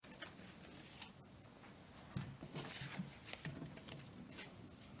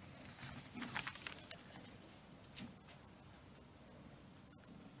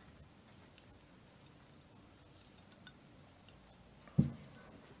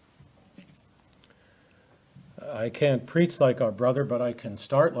I can't preach like our brother, but I can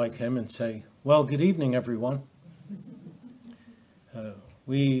start like him and say, well, good evening, everyone.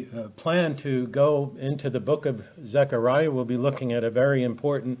 We plan to go into the book of Zechariah. We'll be looking at a very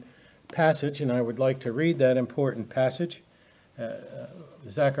important passage, and I would like to read that important passage.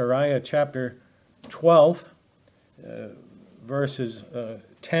 Zechariah chapter 12, verses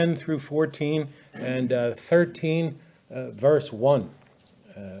 10 through 14, and 13, verse 1.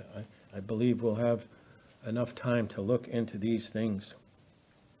 I believe we'll have enough time to look into these things.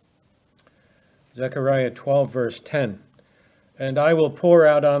 Zechariah 12, verse 10. And I will pour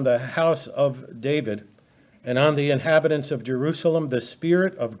out on the house of David and on the inhabitants of Jerusalem the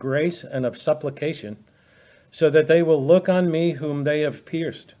spirit of grace and of supplication, so that they will look on me whom they have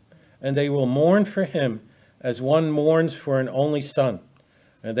pierced, and they will mourn for him as one mourns for an only son,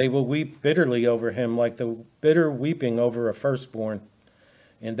 and they will weep bitterly over him like the bitter weeping over a firstborn.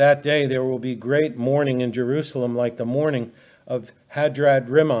 In that day there will be great mourning in Jerusalem, like the mourning of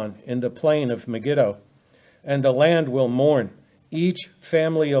Hadrad-Rimmon in the plain of Megiddo. And the land will mourn, each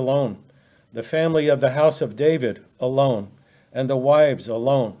family alone, the family of the house of David alone, and the wives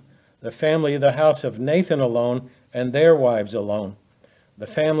alone, the family of the house of Nathan alone, and their wives alone, the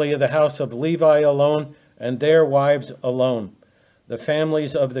family of the house of Levi alone, and their wives alone, the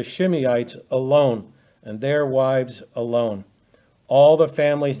families of the Shimeites alone, and their wives alone. All the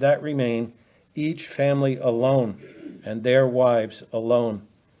families that remain, each family alone, and their wives alone.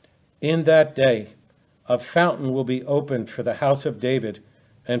 In that day, a fountain will be opened for the house of David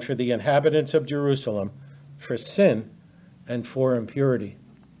and for the inhabitants of Jerusalem, for sin and for impurity.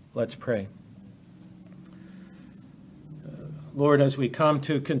 Let's pray. Lord, as we come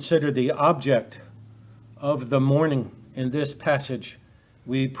to consider the object of the mourning in this passage,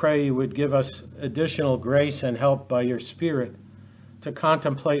 we pray you would give us additional grace and help by your Spirit to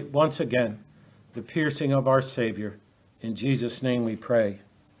contemplate once again the piercing of our Savior. In Jesus' name we pray.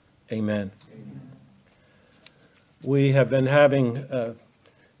 Amen. Amen. We have been having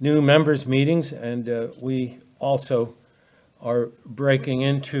new members meetings, and we also are breaking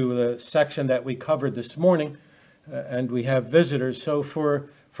into the section that we covered this morning, and we have visitors. So for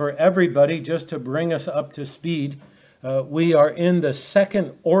everybody, just to bring us up to speed, we are in the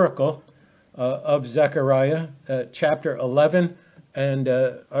second oracle of Zechariah, chapter 11, and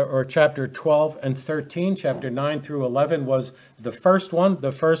or chapter 12 and 13. Chapter 9 through 11 was the first one,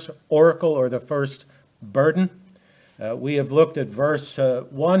 the first oracle or the first burden. We have looked at verse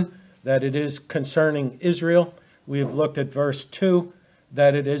 1, that it is concerning Israel. We have looked at verse 2,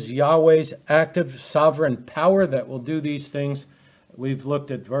 that it is Yahweh's active sovereign power that will do these things. We've looked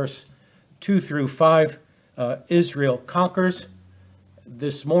at verse 2 through 5, Israel conquers.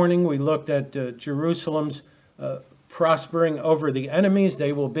 This morning we looked at Jerusalem's prospering over the enemies.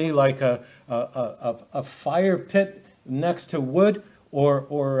 They will be like a fire pit next to wood,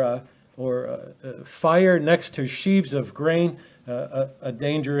 or fire next to sheaves of grain, a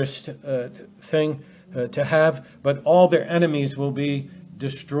dangerous thing to have, but all their enemies will be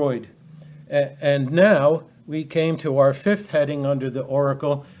destroyed. And now we came to our fifth heading under the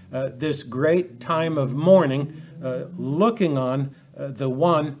oracle, this great time of mourning, looking on the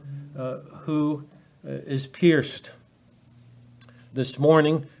one who is pierced. This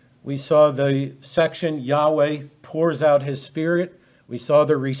morning, we saw the section, Yahweh pours out his Spirit. We saw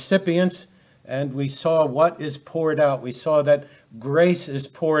the recipients, and we saw what is poured out. We saw that grace is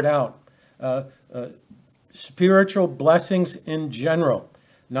poured out. Spiritual blessings in general.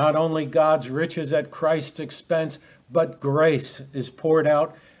 Not only God's riches at Christ's expense, but grace is poured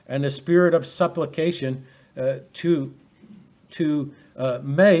out, and a spirit of supplication to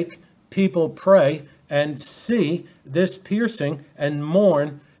make people pray and see this piercing and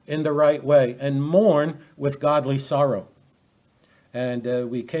mourn in the right way, and mourn with godly sorrow. And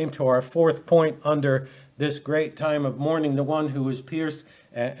we came to our fourth point under this great time of mourning, the one who was pierced,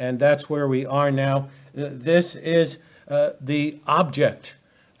 and that's where we are now. This is the object.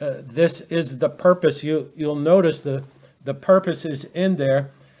 This is the purpose. You'll notice the purpose is in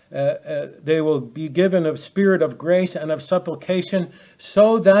there. They will be given a spirit of grace and of supplication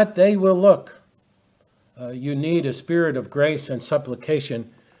so that they will look. You need a spirit of grace and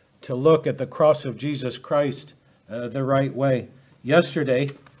supplication to look at the cross of Jesus Christ the right way. Yesterday,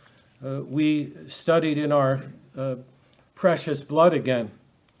 we studied in our precious blood again.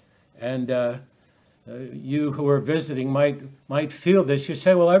 And you who are visiting might feel this. You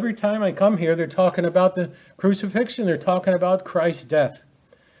say, well, every time I come here, they're talking about the crucifixion. They're talking about Christ's death.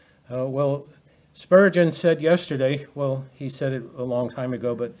 Well, Spurgeon said yesterday, well, he said it a long time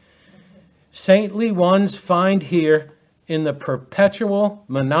ago, but saintly ones find here in the perpetual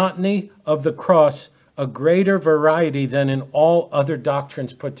monotony of the cross a greater variety than in all other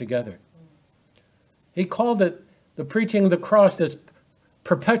doctrines put together. He called it, the preaching of the cross, this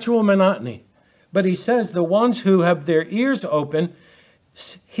perpetual monotony. But he says the ones who have their ears open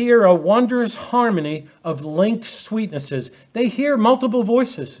hear a wondrous harmony of linked sweetnesses. They hear multiple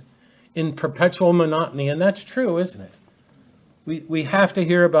voices in perpetual monotony, and that's true, isn't it? We have to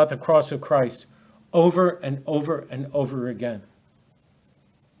hear about the cross of Christ over and over and over again.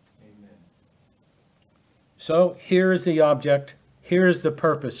 Amen. So here is the object, here is the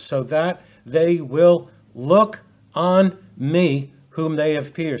purpose, so that they will look on me whom they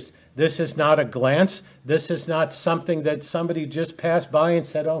have pierced. This is not a glance. This is not something that somebody just passed by and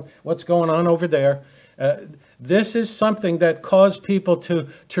said, oh, what's going on over there? This is something that caused people to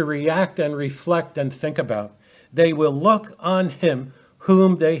react and reflect and think about. They will look on him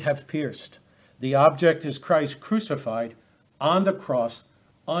whom they have pierced. The object is Christ crucified on the cross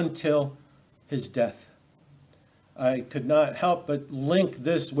until his death. I could not help but link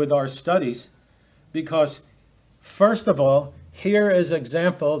this with our studies because, first of all, here is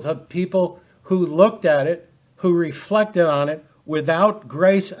examples of people who looked at it, who reflected on it without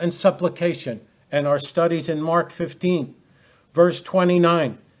grace and supplication. And our studies in Mark 15, verse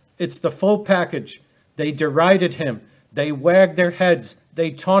 29. It's the full package. They derided him. They wagged their heads.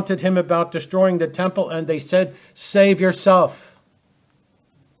 They taunted him about destroying the temple, and they said, save yourself.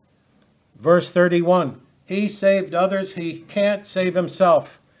 Verse 31. He saved others. He can't save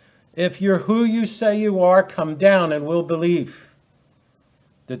himself. If you're who you say you are, come down and we'll believe.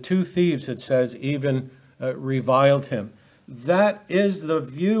 The two thieves, it says, even reviled him. That is the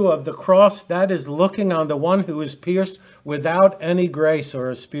view of the cross. That is looking on the one who is pierced without any grace or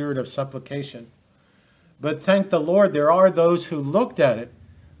a spirit of supplication. But thank the Lord, there are those who looked at it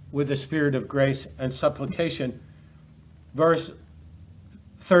with a spirit of grace and supplication. Verse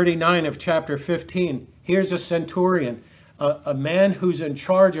 39 of chapter 15. Here's a centurion, a man who's in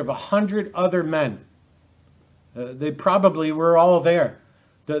charge of 100 other men. They probably were all there.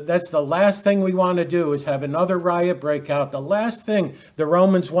 That's the last thing we want to do is have another riot break out. The last thing the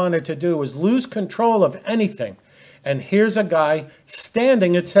Romans wanted to do was lose control of anything. And here's a guy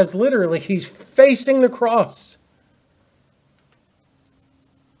standing, it says literally, he's facing the cross.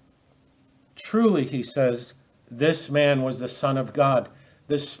 Truly, he says, this man was the Son of God.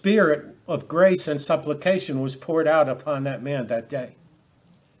 The spirit of grace and supplication was poured out upon that man that day.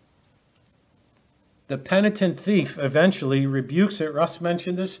 The penitent thief eventually rebukes it. Russ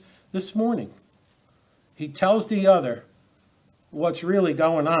mentioned this morning. He tells the other what's really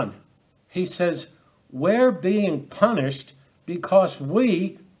going on. He says, we're being punished because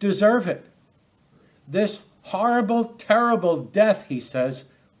we deserve it. This horrible, terrible death, he says,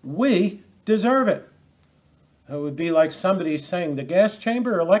 we deserve it. It would be like somebody saying, the gas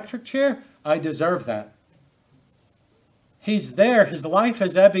chamber, electric chair, I deserve that. He's there, his life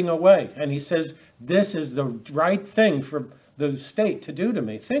is ebbing away, and he says, this is the right thing for the state to do to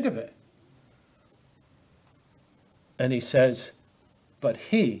me. Think of it. And he says, but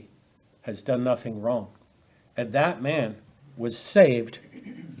he has done nothing wrong. And that man was saved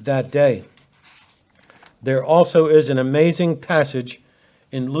that day. There also is an amazing passage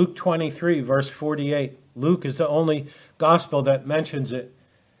in Luke 23, verse 48. Luke is the only gospel that mentions it.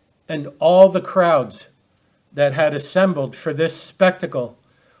 And all the crowds that had assembled for this spectacle,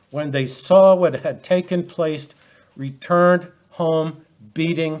 when they saw what had taken place, returned home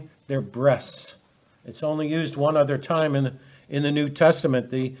beating their breasts. It's only used one other time in the New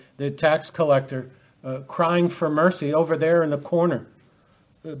Testament. The tax collector crying for mercy over there in the corner,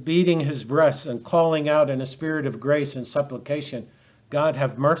 beating his breasts and calling out in a spirit of grace and supplication, God,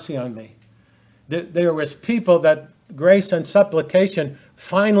 have mercy on me. There was people that grace and supplication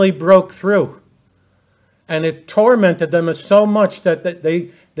finally broke through. And it tormented them so much that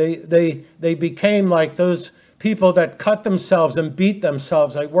they became like those people that cut themselves and beat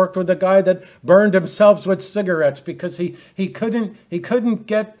themselves. I worked with a guy that burned himself with cigarettes because he couldn't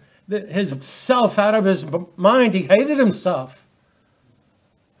get his self out of his mind. He hated himself.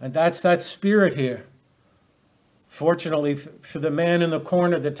 And that's that spirit here. Fortunately for the man in the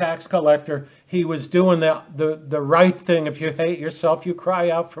corner, the tax collector, he was doing the right thing. If you hate yourself, you cry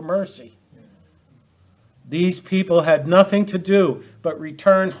out for mercy. These people had nothing to do but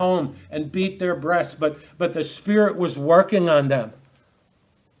return home and beat their breasts, but the Spirit was working on them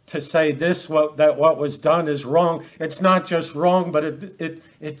to say what was done is wrong. It's not just wrong, but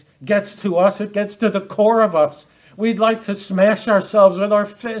it gets to us. It gets to the core of us. We'd like to smash ourselves with our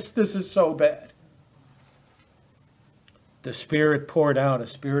fists. This is so bad. The Spirit poured out a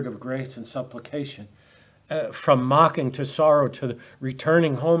spirit of grace and supplication, from mocking to sorrow to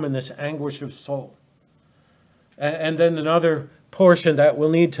returning home in this anguish of soul. And then another portion that we'll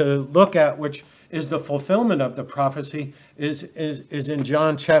need to look at, which is the fulfillment of the prophecy, is in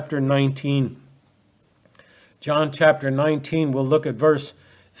John chapter 19. John chapter 19, we'll look at verse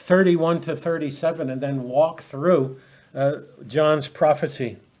 31 to 37 and then walk through John's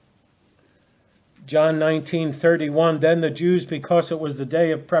prophecy. John 19:31, then the Jews, because it was the day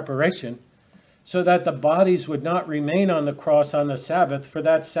of preparation, so that the bodies would not remain on the cross on the Sabbath, for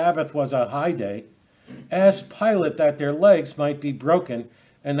that Sabbath was a high day, asked Pilate that their legs might be broken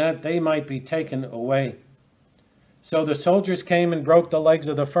and that they might be taken away. So the soldiers came and broke the legs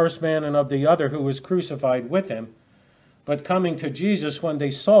of the first man and of the other who was crucified with him. But coming to Jesus, when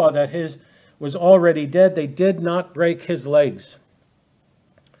they saw that his was already dead, they did not break his legs.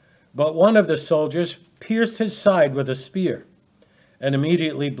 But one of the soldiers pierced his side with a spear, and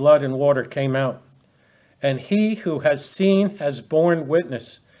immediately blood and water came out. And he who has seen has borne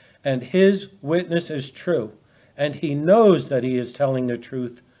witness, and his witness is true, and he knows that he is telling the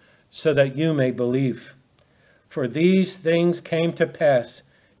truth, so that you may believe. For these things came to pass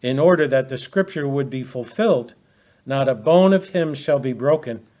in order that the scripture would be fulfilled, not a bone of him shall be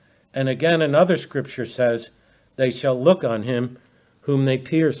broken. And again another scripture says, they shall look on him whom they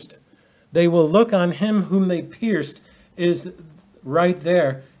pierced. They will look on him whom they pierced is right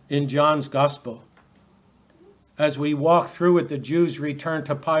there in John's gospel. As we walk through it, the Jews return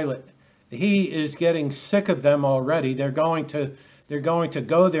to Pilate. He is getting sick of them already. They're going to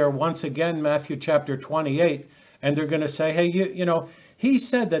go there once again, Matthew chapter 28, and they're going to say, hey, you know, he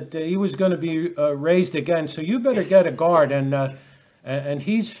said that he was going to be raised again, so you better get a guard. And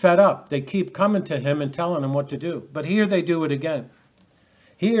he's fed up. They keep coming to him and telling him what to do. But here they do it again.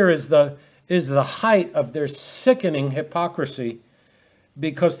 Here is the height of their sickening hypocrisy,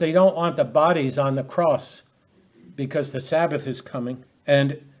 because they don't want the bodies on the cross, because the Sabbath is coming.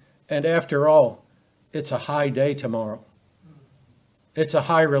 And after all, it's a high day tomorrow. It's a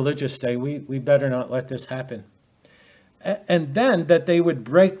high religious day. We better not let this happen. And then that they would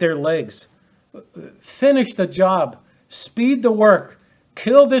break their legs, finish the job, speed the work,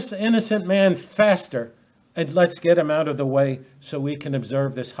 kill this innocent man faster, and let's get him out of the way so we can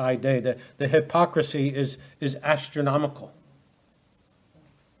observe this high day. The hypocrisy is astronomical.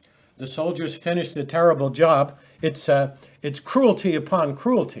 The soldiers finished the terrible job. It's cruelty upon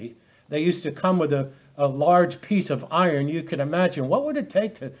cruelty. They used to come with a large piece of iron. You can imagine, what would it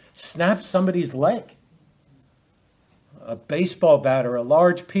take to snap somebody's leg? A baseball bat or a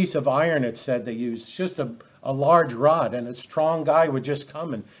large piece of iron, it said they used, just a large rod, and a strong guy would just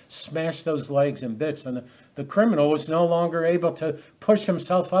come and smash those legs in bits, and the criminal was no longer able to push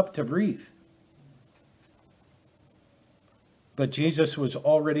himself up to breathe. But Jesus was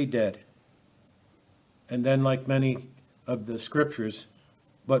already dead. And then, like many of the scriptures,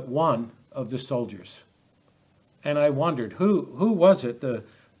 but one of the soldiers. And I wondered, who was it? The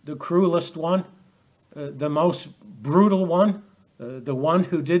cruelest one? The most brutal one? The one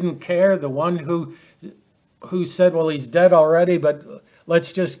who didn't care? The one who said, well, he's dead already, but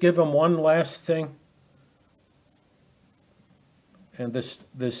let's just give him one last thing? And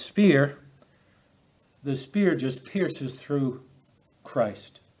the spear just pierces through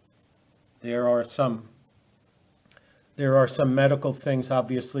Christ. There are some medical things,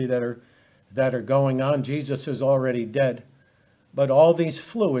 obviously, that are going on. Jesus is already dead, but all these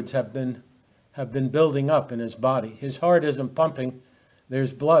fluids have been building up in his body. His heart isn't pumping.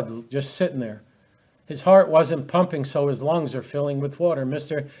 There's blood just sitting there. His heart wasn't pumping, so his lungs are filling with water.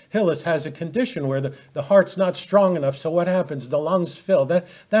 Mr. Hillis has a condition where the heart's not strong enough, so what happens? The lungs fill.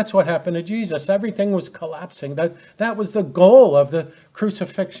 That's what happened to Jesus. Everything was collapsing. That was the goal of the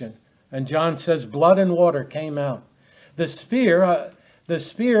crucifixion. And John says blood and water came out. The spear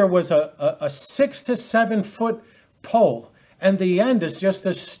was a 6 to 7 foot pole, and the end is just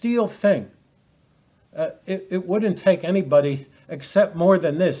a steel thing. It wouldn't take anybody except more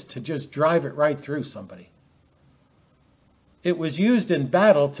than this to just drive it right through somebody. It was used in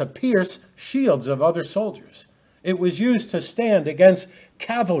battle to pierce shields of other soldiers. It was used to stand against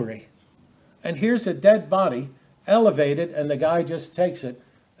cavalry. And here's a dead body elevated, and the guy just takes it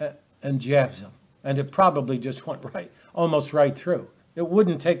and jabs him. And it probably just went almost right through. It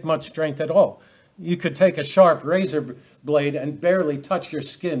wouldn't take much strength at all. You could take a sharp razor blade and barely touch your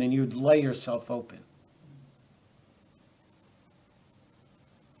skin, and you'd lay yourself open.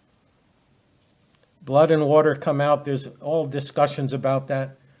 Blood and water come out. There's all discussions about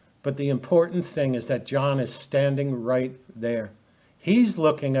that. But the important thing is that John is standing right there. He's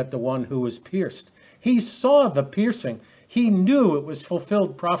looking at the one who was pierced. He saw the piercing. He knew it was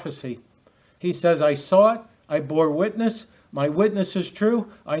fulfilled prophecy. He says, I saw it. I bore witness. My witness is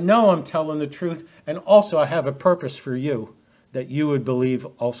true. I know I'm telling the truth. And also I have a purpose for you, that you would believe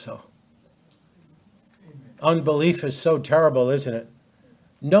also. Unbelief is so terrible, isn't it?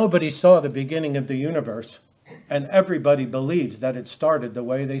 Nobody saw the beginning of the universe, and everybody believes that it started the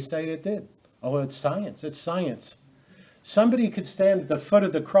way they say it did. Oh, it's science. It's science. Somebody could stand at the foot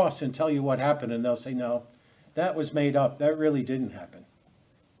of the cross and tell you what happened, and they'll say, no, that was made up. That really didn't happen.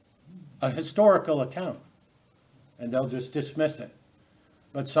 A historical account, and they'll just dismiss it.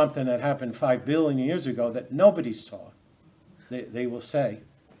 But something that happened 5 billion years ago that nobody saw, they will say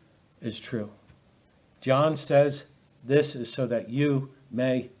is true. John says, this is so that you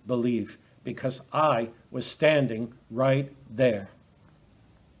may believe, because I was standing right there.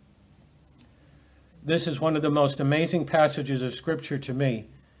 This is one of the most amazing passages of Scripture to me,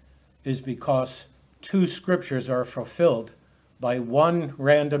 is because 2 scriptures are fulfilled by 1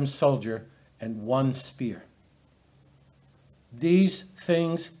 random soldier and 1 spear. These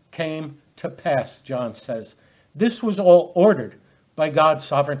things came to pass, John says. This was all ordered by God's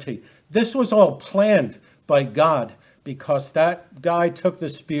sovereignty. This was all planned by God, because that guy took the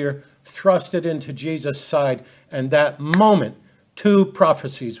spear, thrust it into Jesus' side, and that moment, 2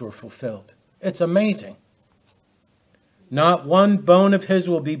 prophecies were fulfilled. It's amazing. Not one bone of his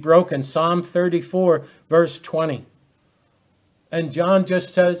will be broken. Psalm 34, verse 20. And John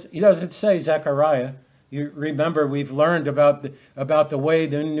just says, he doesn't say Zechariah. You remember, we've learned about the way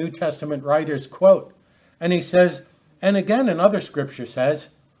the New Testament writers quote. And he says, and again another scripture says,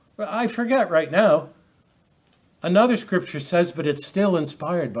 well, I forget right now, another scripture says, but it's still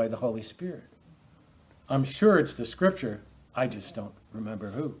inspired by the Holy Spirit. I'm sure it's the scripture, I just don't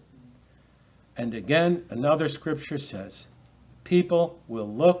remember who. And again, another scripture says, people will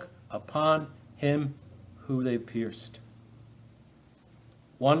look upon him who they pierced.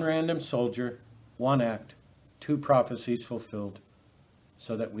 1 random soldier, 1 act, 2 prophecies fulfilled,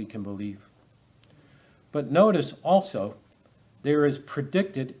 so that we can believe. But notice also, there is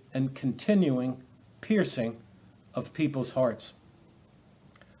predicted and continuing piercing of people's hearts.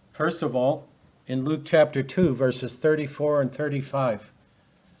 First of all, in Luke chapter 2, verses 34 and 35,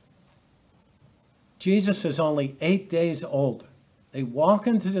 Jesus is only 8 days old. They walk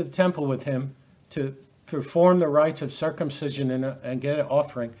into the temple with him to perform the rites of circumcision and get an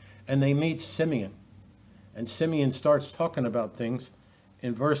offering, and they meet Simeon. And Simeon starts talking about things.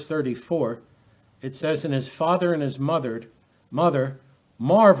 In verse 34, it says, and his father and his mother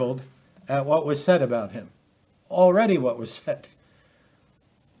marveled at what was said about him. Already what was said.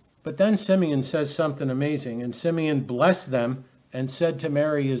 But then Simeon says something amazing. And Simeon blessed them and said to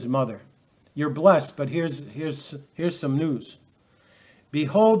Mary, his mother, you're blessed, but here's some news.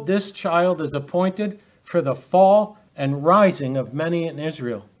 Behold, this child is appointed for the fall and rising of many in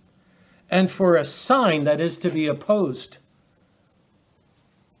Israel, and for a sign that is to be opposed.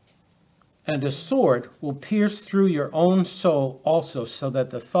 And a sword will pierce through your own soul also, so that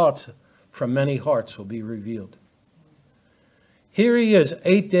the thoughts from many hearts will be revealed. Here he is,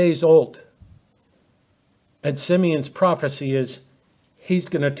 8 days old. And Simeon's prophecy is, he's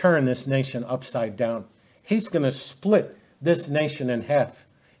going to turn this nation upside down. He's going to split this nation in half.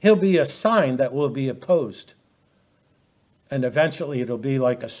 He'll be a sign that will be opposed. And eventually it'll be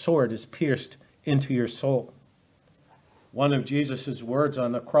like a sword is pierced into your soul. One of Jesus' words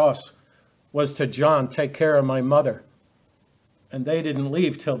on the cross was to John, take care of my mother. And they didn't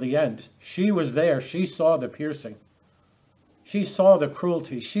leave till the end. She was there. She saw the piercing. She saw the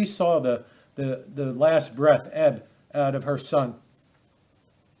cruelty. She saw the last breath ebb out of her son.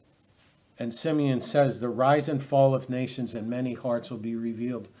 And Simeon says, the rise and fall of nations and many hearts will be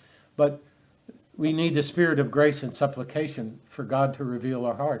revealed. But we need the spirit of grace and supplication for God to reveal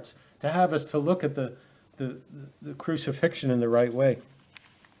our hearts, to have us to look at the crucifixion in the right way.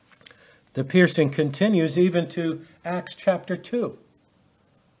 The piercing continues even to Acts chapter 2.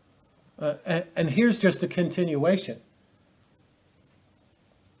 And here's just a continuation.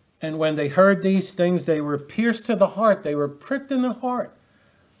 And when they heard these things, they were pierced to the heart. They were pricked in the heart.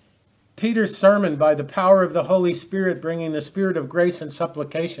 Peter's sermon, by the power of the Holy Spirit, bringing the spirit of grace and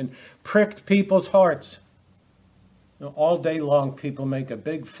supplication, pricked people's hearts. You know, all day long, people make a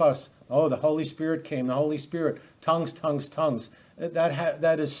big fuss. Oh, the Holy Spirit came, the Holy Spirit, tongues, tongues, tongues.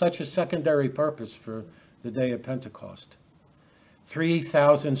 That is such a secondary purpose for the day of Pentecost.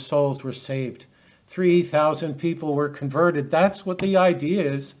 3,000 souls were saved. 3,000 people were converted. That's what the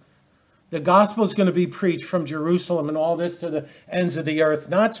idea is. The gospel is going to be preached from Jerusalem and all this to the ends of the earth,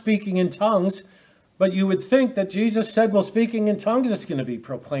 not speaking in tongues, but you would think that Jesus said, well, speaking in tongues is going to be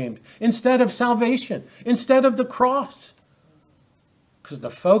proclaimed instead of salvation, instead of the cross. Because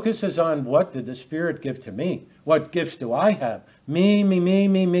the focus is on what did the Spirit give to me? What gifts do I have? Me, me, me,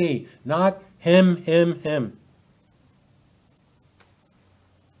 me, me. Not him, him, him.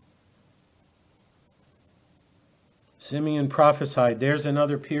 Simeon prophesied. There's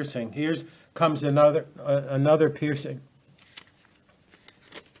another piercing. Here comes another piercing.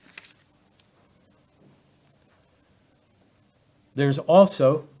 There's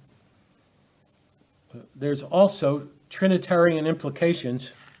also Trinitarian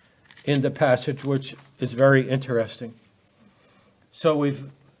implications in the passage, which is very interesting. So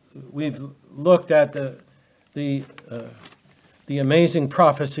we've looked at the amazing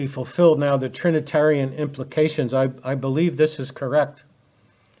prophecy fulfilled. Now the Trinitarian implications. I believe this is correct.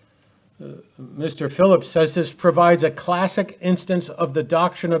 Mr. Phillips says this provides a classic instance of the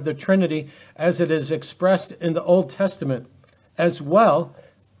doctrine of the Trinity as it is expressed in the Old Testament, as well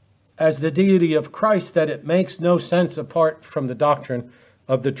as the deity of Christ, that it makes no sense apart from the doctrine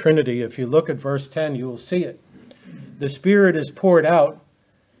of the Trinity. If you look at verse 10, you will see it. The Spirit is poured out,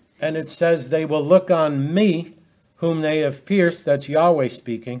 and it says, they will look on me, whom they have pierced, that's Yahweh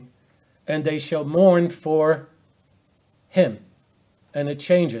speaking, and they shall mourn for him. And it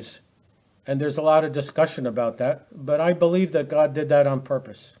changes. And there's a lot of discussion about that, but I believe that God did that on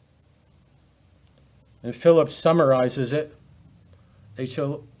purpose. And Phillips summarizes it. They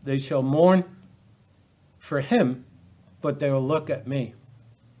shall mourn for him, but they will look at me.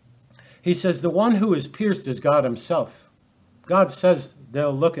 He says the one who is pierced is God himself. God says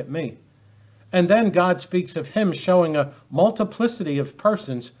they'll look at me. And then God speaks of him showing a multiplicity of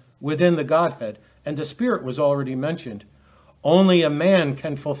persons within the Godhead. And the Spirit was already mentioned. Only a man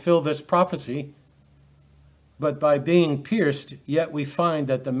can fulfill this prophecy, but by being pierced, yet we find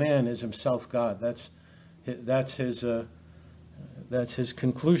that the man is himself God. That's his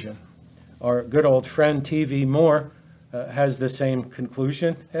conclusion. Our good old friend T.V. Moore has the same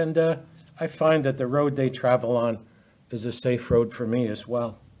conclusion, and I find that the road they travel on is a safe road for me as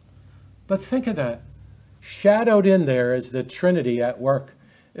well. But think of that. Shadowed in there is the Trinity at work.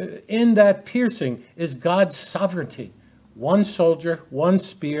 In that piercing is God's sovereignty. One soldier, one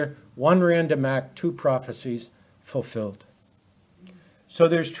spear, one random act, two prophecies fulfilled. So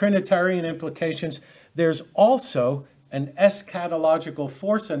there's Trinitarian implications. There's also an eschatological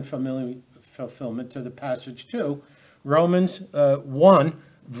force and fulfillment to the passage too. Revelation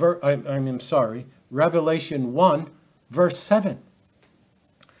 1, verse 7.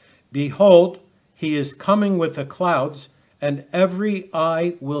 Behold, he is coming with the clouds, and every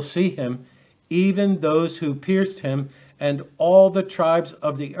eye will see him, even those who pierced him, and all the tribes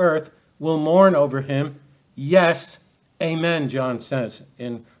of the earth will mourn over him. Yes, amen, John says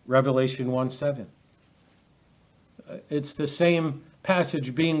in Revelation 1:7. It's the same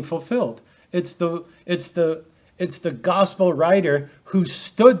passage being fulfilled. It's the gospel writer who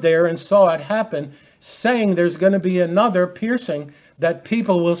stood there and saw it happen, saying there's going to be another piercing that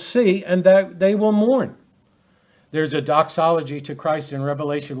people will see and that they will mourn. There's a doxology to Christ in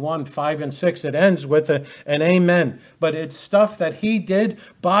Revelation 1, 5 and 6. It ends with an amen. But it's stuff that he did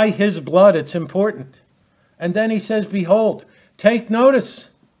by his blood. It's important. And then he says, behold, take notice.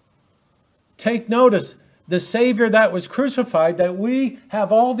 Take notice. The Savior that was crucified, that we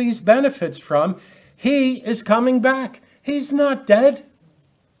have all these benefits from, he is coming back. He's not dead.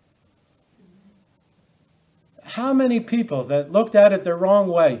 How many people that looked at it the wrong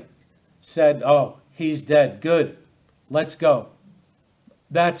way said, oh, he's dead. Good. Let's go.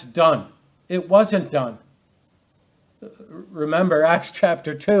 That's done. It wasn't done. Remember Acts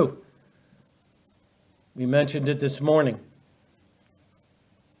chapter 2. We mentioned it this morning.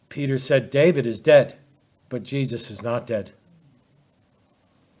 Peter said, David is dead, but Jesus is not dead.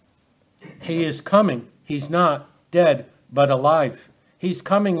 He is coming. He's not dead, but alive. He's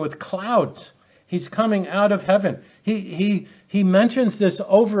coming with clouds. He's coming out of heaven. He mentions this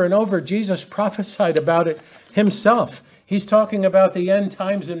over and over. Jesus prophesied about it himself. He's talking about the end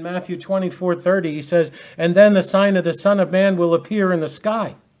times in Matthew 24:30. He says, and then the sign of the Son of Man will appear in the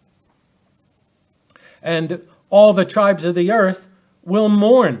sky. And all the tribes of the earth will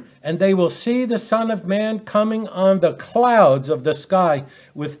mourn, and they will see the Son of Man coming on the clouds of the sky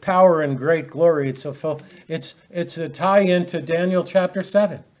with power and great glory. It's a tie-in to Daniel chapter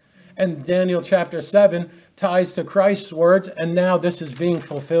 7. And Daniel chapter 7 ties to Christ's words, and now this is being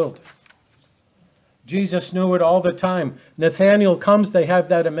fulfilled. Jesus knew it all the time. Nathanael comes, they have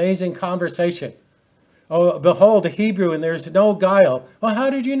that amazing conversation. Oh, behold, a Hebrew, and there's no guile. Well, how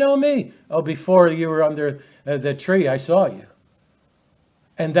did you know me? Oh, before you were under the tree, I saw you.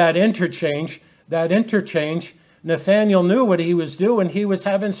 And that interchange, Nathanael knew what he was doing. He was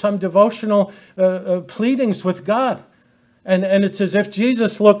having some devotional pleadings with God. And it's as if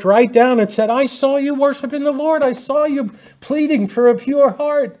Jesus looked right down and said, I saw you worshiping the Lord. I saw you pleading for a pure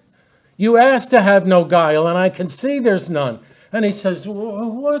heart. You asked to have no guile, and I can see there's none. And he says,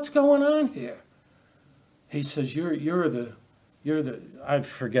 what's going on here? He says, you're the, I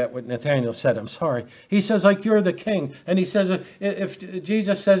forget what Nathaniel said, I'm sorry. He says, like, you're the king. And he says, if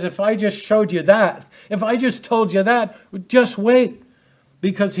Jesus says, if I just showed you that, if I just told you that, just wait.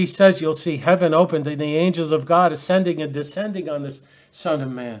 Because he says you'll see heaven opened and the angels of God ascending and descending on this Son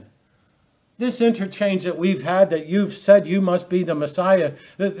of Man. This interchange that we've had, that you've said you must be the Messiah,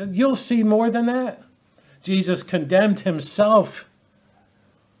 you'll see more than that. Jesus condemned himself.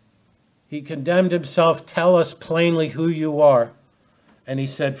 He condemned himself, tell us plainly who you are. And he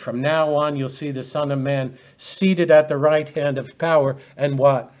said, from now on, you'll see the Son of Man seated at the right hand of power and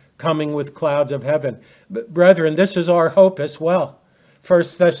what? Coming with clouds of heaven. But brethren, this is our hope as well. 1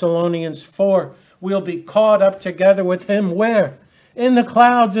 Thessalonians 4, we'll be caught up together with him where? In the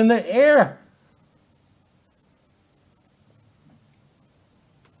clouds, in the air.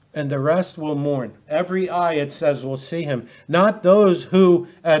 And the rest will mourn. Every eye, it says, will see him. Not those who,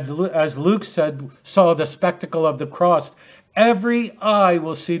 as Luke said, saw the spectacle of the cross. Every eye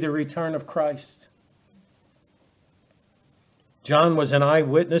will see the return of Christ. John was an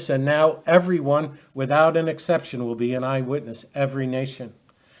eyewitness, and now everyone, without an exception, will be an eyewitness, every nation.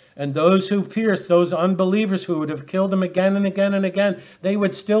 And those who pierced, those unbelievers who would have killed him again and again and again, they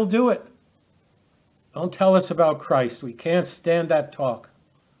would still do it. Don't tell us about Christ. We can't stand that talk.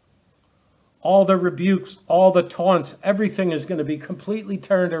 All the rebukes, all the taunts, everything is going to be completely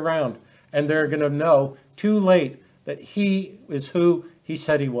turned around. And they're going to know too late that he is who he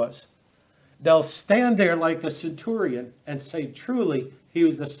said he was. They'll stand there like the centurion and say, truly, he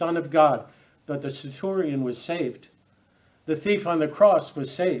was the Son of God. But the centurion was saved. The thief on the cross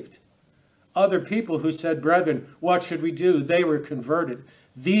was saved. Other people who said, brethren, what should we do? They were converted.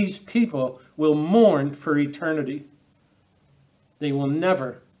 These people will mourn for eternity. They will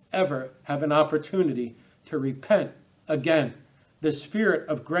never, ever have an opportunity to repent again. The spirit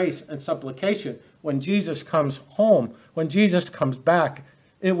of grace and supplication, when Jesus comes home, when Jesus comes back,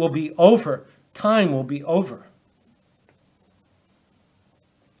 it will be over. Time will be over.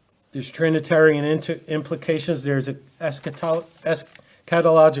 There's Trinitarian implications. There's an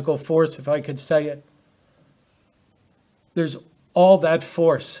eschatological force, if I could say it. There's all that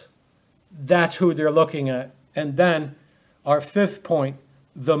force. That's who they're looking at. And then our fifth point,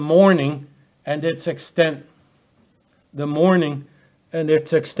 the mourning and its extent. The mourning and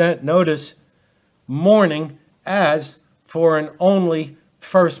its extent. Notice, mourning as for an only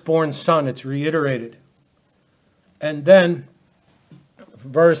firstborn son. It's reiterated. And then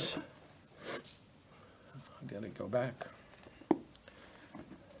verse, I'm going to go back.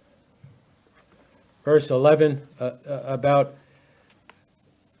 Verse 11 about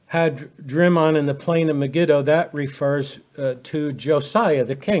had Drimon in the plain of Megiddo, that refers to Josiah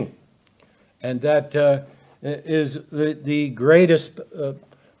the king. And that is the greatest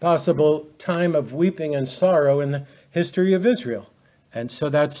possible time of weeping and sorrow in the history of Israel. And so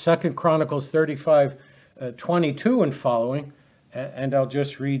that's 2 Chronicles 35, 22 and following, and I'll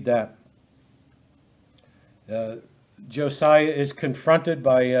just read that. Josiah is confronted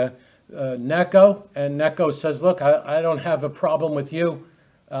by Necho, and Necho says, look, I don't have a problem with you.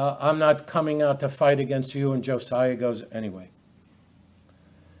 I'm not coming out to fight against you, and Josiah goes anyway.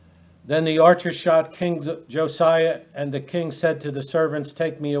 Then the archer shot King Josiah, and the king said to the servants,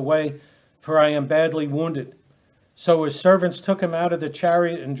 take me away, for I am badly wounded. So his servants took him out of the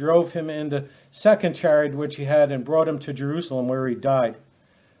chariot and drove him in the second chariot which he had and brought him to Jerusalem, where he died.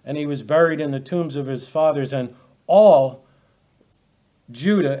 And he was buried in the tombs of his fathers, and all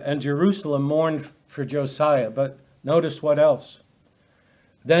Judah and Jerusalem mourned for Josiah. But notice what else.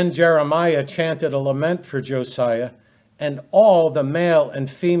 Then Jeremiah chanted a lament for Josiah, and all the male and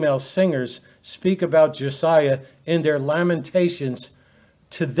female singers speak about Josiah in their lamentations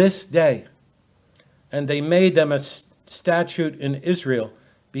to this day. And they made them a statute in Israel.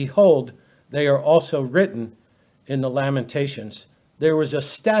 Behold, they are also written in the Lamentations. There was a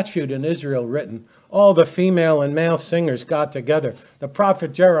statute in Israel written. All the female and male singers got together. The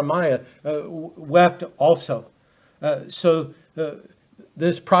prophet Jeremiah wept also. So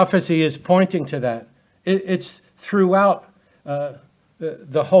this prophecy is pointing to that. It's throughout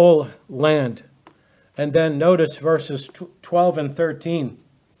the whole land. And then notice verses 12 and 13.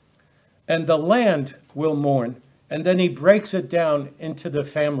 And the land will mourn. And then he breaks it down into the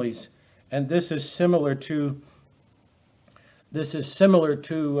families. And this is similar to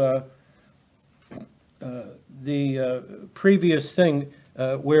the previous thing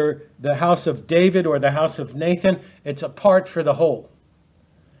where the house of David or the house of Nathan, it's a part for the whole.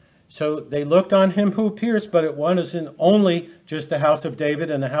 So they looked on him who pierced, but it wasn't only just the house of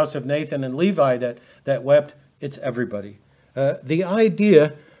David and the house of Nathan and Levi that wept. It's everybody. The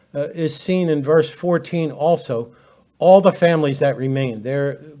idea is seen in verse 14 also. All the families that remain,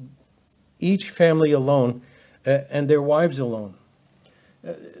 they're each family alone and their wives alone.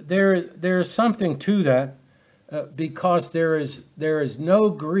 There's something to that because there is no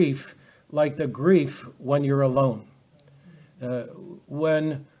grief like the grief when you're alone.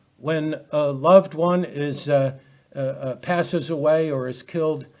 When a loved one is passes away or is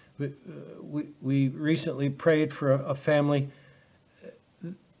killed, we recently prayed for a family.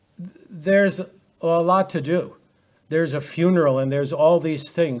 There's a lot to do. There's a funeral and there's all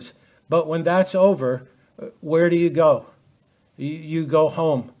these things. But when that's over, where do you go? You go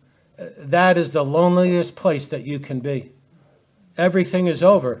home. That is the loneliest place that you can be. Everything is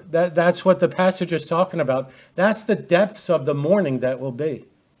over. That's what the passage is talking about. That's the depths of the mourning that will be.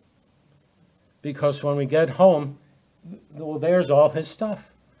 Because when we get home, well, there's all his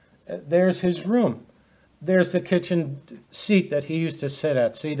stuff. There's his room. There's the kitchen seat that he used to sit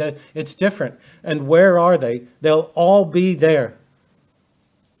at. See, that it's different. And where are they? They'll all be there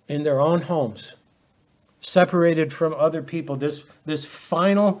in their own homes, separated from other people. This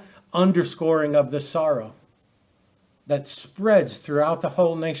final underscoring of the sorrow that spreads throughout the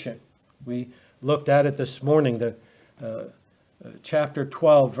whole nation. We looked at it this morning, the chapter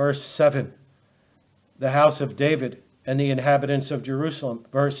 12, verse 7, the house of David and the inhabitants of Jerusalem.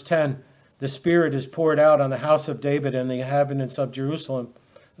 Verse 10, the Spirit is poured out on the house of David and the inhabitants of Jerusalem.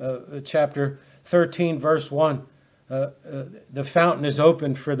 Chapter 13, verse 1, the fountain is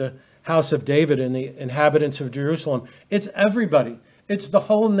opened for the house of David and the inhabitants of Jerusalem. It's everybody. It's the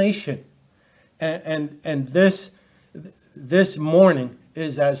whole nation. And this mourning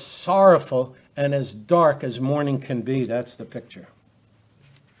is as sorrowful and as dark as mourning can be. That's the picture.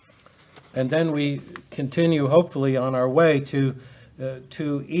 And then we continue, hopefully, on our way to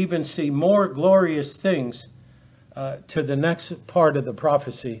even see more glorious things to the next part of the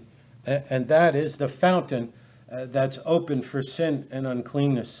prophecy, and that is the fountain that's open for sin and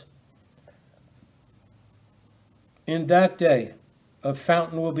uncleanness. In that day, a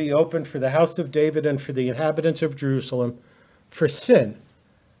fountain will be opened for the house of David and for the inhabitants of Jerusalem for sin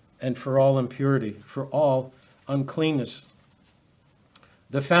and for all impurity, for all uncleanness.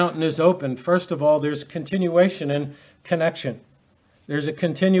 The fountain is open. First of all, there's continuation and connection. There's a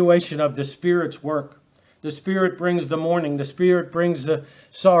continuation of the Spirit's work. The Spirit brings the mourning. The Spirit brings the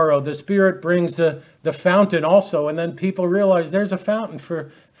sorrow. The Spirit brings the fountain also. And then people realize there's a fountain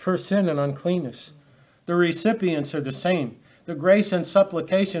for sin and uncleanness. The recipients are the same. The grace and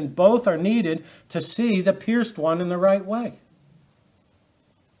supplication both are needed to see the pierced one in the right way.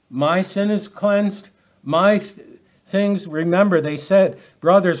 My sin is cleansed. My things, remember, they said,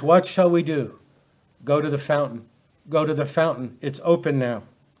 brothers, what shall we do? Go to the fountain. Go to the fountain. It's open now.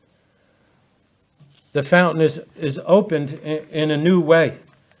 The fountain is opened in a new way.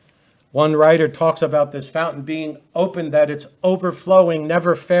 One writer talks about this fountain being open, that it's overflowing,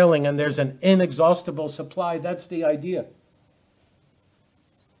 never failing, and there's an inexhaustible supply. That's the idea.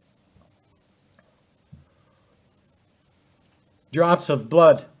 Drops of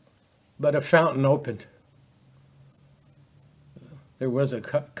blood, but a fountain opened. There was a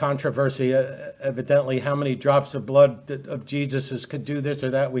controversy, evidently, how many drops of blood of Jesus could do this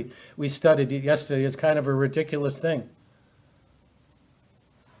or that. We studied it yesterday. It's kind of a ridiculous thing.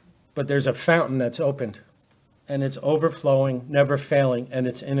 But there's a fountain that's opened, and it's overflowing, never failing, and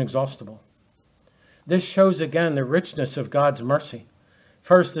it's inexhaustible. This shows again the richness of God's mercy.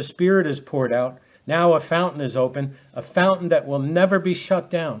 First, the Spirit is poured out. Now a fountain is open, a fountain that will never be shut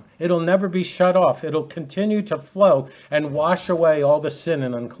down. It'll never be shut off. It'll continue to flow and wash away all the sin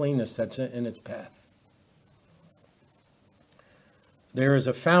and uncleanness that's in its path. There is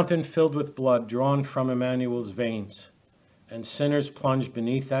a fountain filled with blood drawn from Emmanuel's veins, and sinners plunge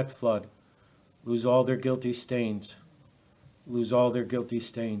beneath that flood, lose all their guilty stains, lose all their guilty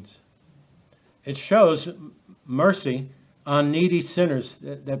stains. It shows mercy on needy sinners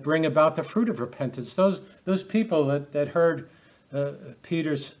that bring about the fruit of repentance. Those people that heard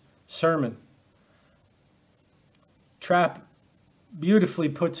Peter's sermon. Trapp beautifully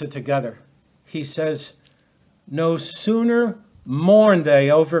puts it together. He says, no sooner mourn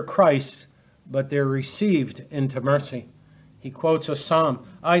they over Christ, but they're received into mercy. He quotes a psalm.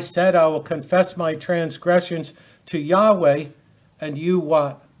 I said, I will confess my transgressions to Yahweh, and you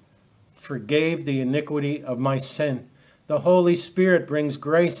what? Forgave the iniquity of my sin. The Holy Spirit brings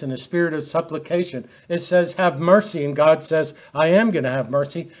grace and a spirit of supplication. It says, have mercy. And God says, I am going to have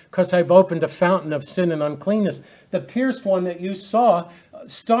mercy because I've opened a fountain of sin and uncleanness. The pierced one that you saw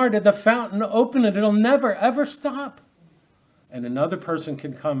started the fountain, open it. It'll never, ever stop. And another person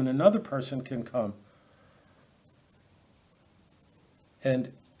can come and another person can come.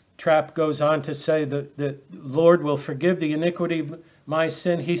 And Trapp goes on to say that the Lord will forgive the iniquity of my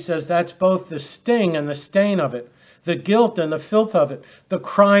sin. He says that's both the sting and the stain of it, the guilt and the filth of it, the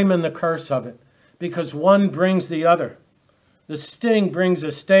crime and the curse of it, because one brings the other. The sting brings a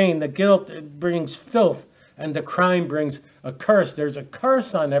stain, the guilt brings filth, and the crime brings a curse. There's a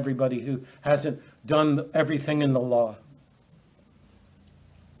curse on everybody who hasn't done everything in the law.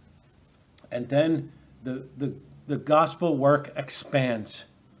 And then the gospel work expands.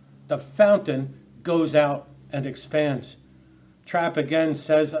 The fountain goes out and expands. Trapp again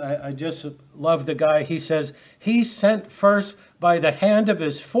says, I just love the guy. He says, he sent first by the hand of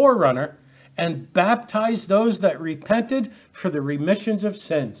his forerunner and baptized those that repented for the remissions of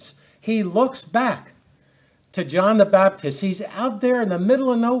sins. He looks back to John the Baptist. He's out there in the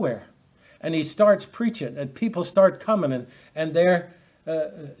middle of nowhere. And he starts preaching and people start coming and they're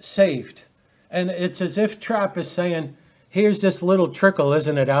saved. And it's as if Trapp is saying, here's this little trickle,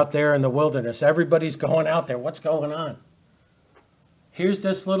 isn't it, out there in the wilderness? Everybody's going out there. What's going on? Here's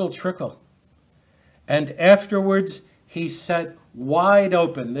this little trickle. And afterwards, he set wide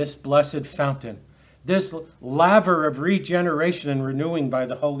open this blessed fountain, this laver of regeneration and renewing by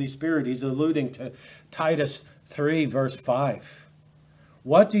the Holy Spirit. He's alluding to Titus 3, verse 5.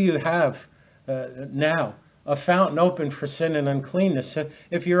 What do you have now? A fountain open for sin and uncleanness.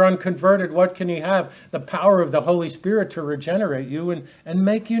 If you're unconverted, what can you have? The power of the Holy Spirit to regenerate you and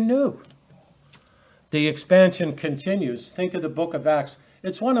make you new. The expansion continues. Think of the book of Acts.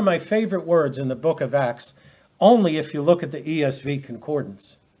 It's one of my favorite words in the book of Acts, only if you look at the ESV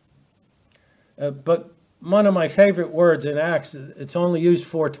concordance. But one of my favorite words in Acts, it's only used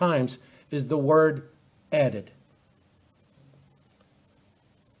 4 times, is the word added.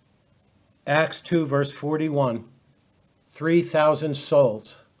 Acts 2, verse 41, 3,000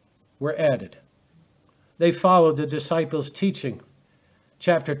 souls were added. They followed the disciples' teaching.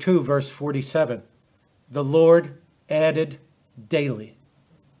 Chapter 2, verse 47, the Lord added daily.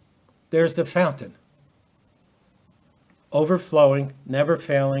 There's the fountain. Overflowing, never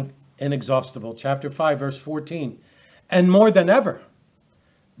failing, inexhaustible. Chapter 5, verse 14, and more than ever,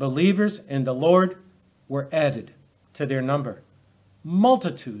 believers in the Lord were added to their number.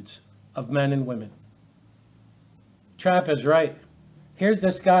 Multitudes of men and women. Trapp is right. Here's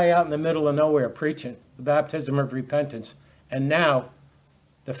this guy out in the middle of nowhere preaching the baptism of repentance. And now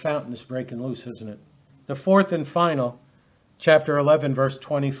the fountain is breaking loose, isn't it? The fourth and final, chapter 11, verse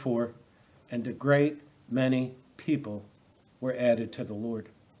 24. And a great many people were added to the Lord.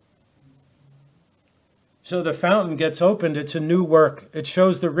 So the fountain gets opened. It's a new work. It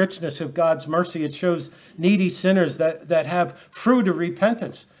shows the richness of God's mercy. It shows needy sinners that have fruit of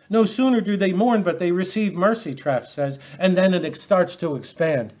repentance. No sooner do they mourn, but they receive mercy, Trapp says, and then it starts to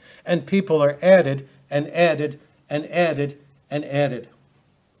expand. And people are added and added and added and added.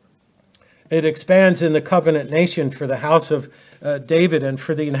 It expands in the covenant nation for the house of David and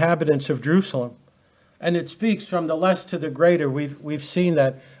for the inhabitants of Jerusalem. And it speaks from the less to the greater. We've seen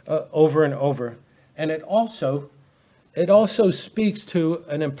that over and over. And it also speaks to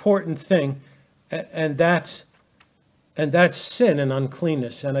an important thing, and that's sin and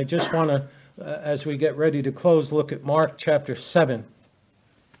uncleanness. And I just want to, as we get ready to close, look at Mark chapter 7.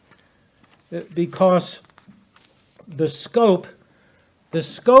 Because the scope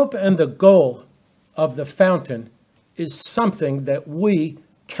and the goal of the fountain is something that we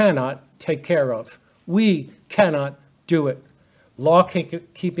cannot take care of. We cannot do it. Law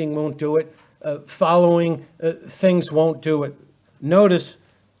keeping won't do it. Following things won't do it. Notice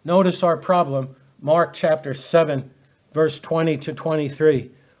our problem. Mark chapter 7, verse 20 to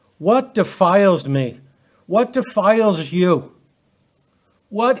 23. What defiles me? What defiles you?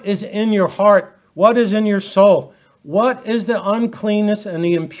 What is in your heart? What is in your soul? What is the uncleanness and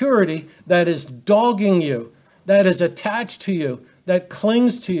the impurity that is dogging you, that is attached to you, that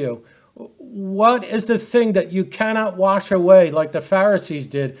clings to you? What is the thing that you cannot wash away like the Pharisees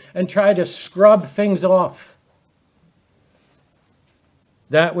did and try to scrub things off?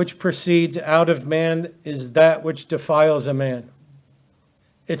 That which proceeds out of man is that which defiles a man.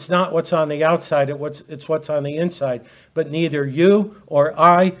 It's not what's on the outside, it's what's on the inside. But neither you or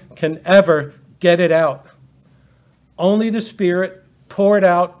I can ever get it out. Only the Spirit poured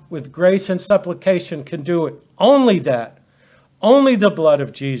out with grace and supplication can do it. Only that. Only the blood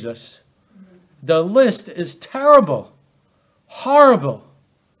of Jesus. The list is terrible. Horrible.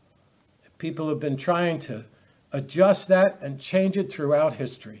 People have been trying to adjust that and change it throughout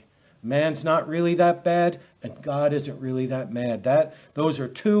history. Man's not really that bad, and God isn't really that mad. Those are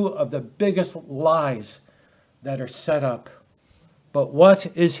two of the biggest lies that are set up. But what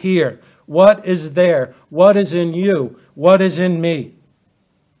is here? What is there? What is in you? What is in me?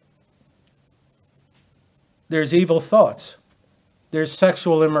 There's evil thoughts. There's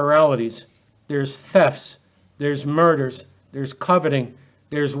sexual immoralities. There's thefts. There's murders. There's coveting.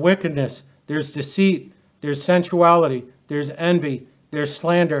 There's wickedness. There's deceit. There's sensuality. There's envy. There's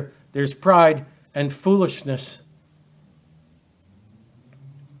slander. There's pride and foolishness.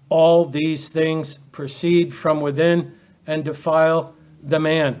 All these things proceed from within and defile the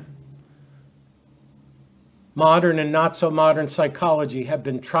man. Modern and not so modern psychology have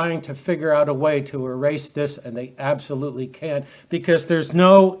been trying to figure out a way to erase this, and they absolutely can't, because there's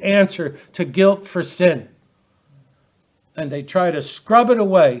no answer to guilt for sin. And they try to scrub it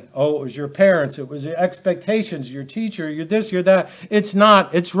away. Oh, it was your parents, it was your expectations, your teacher, you're this, you're that. It's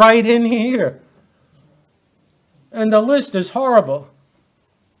not. It's right in here. And the list is horrible.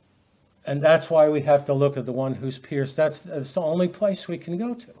 And that's why we have to look at the one who's pierced. That's the only place we can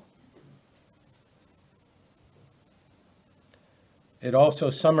go to. It also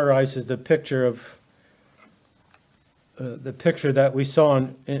summarizes the picture of that we saw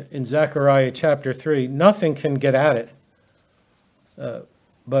in Zechariah chapter 3. Nothing can get at it.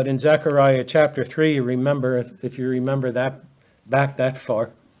 But in Zechariah chapter 3, you remember, if you remember that back that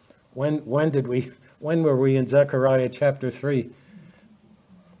far, when were we in Zechariah chapter 3?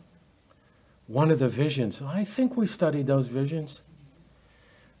 One of the visions. I think we studied those visions.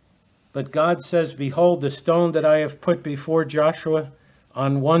 But God says, behold, the stone that I have put before Joshua,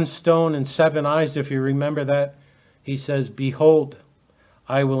 on one stone and 7 eyes, if you remember that. He says, behold,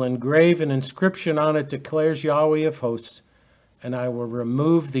 I will engrave an inscription on it, declares Yahweh of hosts, and I will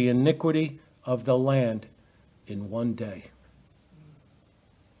remove the iniquity of the land in one day.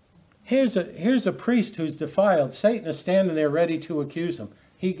 Here's a priest who's defiled. Satan is standing there ready to accuse him.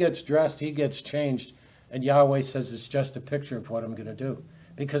 He gets dressed, he gets changed, and Yahweh says it's just a picture of what I'm going to do,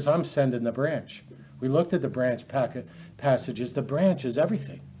 because I'm sending the branch. We looked at the branch passages. The branch is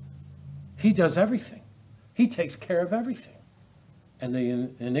everything. He does everything. He takes care of everything. And the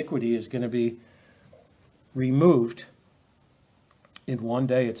iniquity is going to be removed in one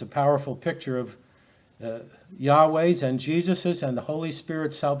day. It's a powerful picture of Yahweh's and Jesus's and the Holy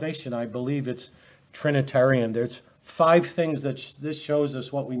Spirit's salvation. I believe it's Trinitarian. There's 5 things that this shows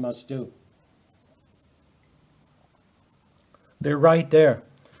us what we must do. They're right there.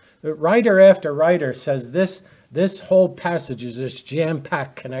 The writer after writer says this whole passage is just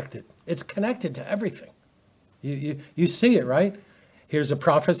jam-packed connected. It's connected to everything. You see it, right? Here's a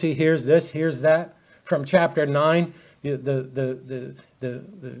prophecy, here's this, here's that. From chapter 9, the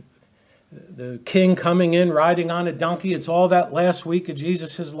king coming in, riding on a donkey. It's all that last week of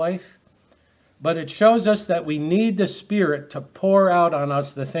Jesus' life. But it shows us that we need the Spirit to pour out on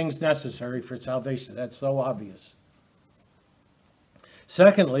us the things necessary for salvation. That's so obvious.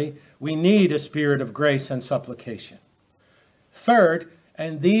 Secondly, we need a spirit of grace and supplication. Third,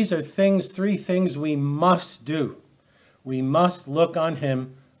 and these are 3 things we must do. We must look on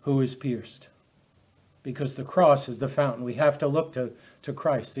him who is pierced. Because the cross is the fountain. We have to look to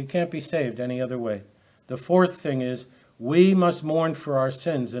Christ. You can't be saved any other way. The 4th thing is, we must mourn for our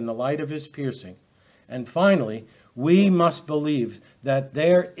sins in the light of his piercing. And finally, we must believe that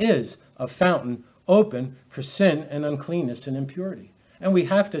there is a fountain open for sin and uncleanness and impurity. And we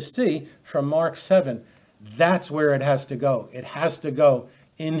have to see from Mark 7, that's where it has to go. It has to go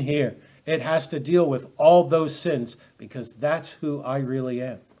in here. It has to deal with all those sins, because that's who I really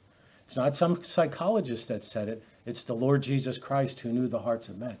am. It's not some psychologist that said it. It's the Lord Jesus Christ who knew the hearts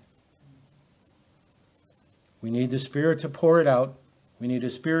of men. We need the Spirit to pour it out. We need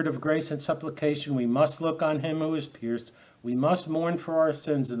a spirit of grace and supplication. We must look on him who is pierced. We must mourn for our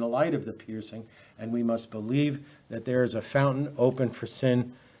sins in the light of the piercing. And we must believe that there is a fountain open for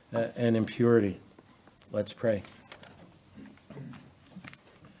sin and impurity. Let's pray.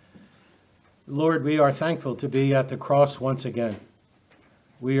 Lord, we are thankful to be at the cross once again.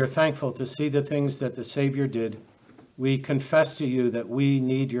 We are thankful to see the things that the Savior did. We confess to you that we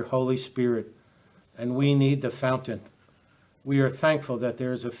need your Holy Spirit, and we need the fountain. We are thankful that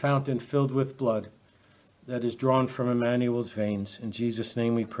there is a fountain filled with blood that is drawn from Emmanuel's veins. In Jesus'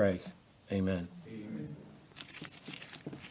 name we pray. Amen.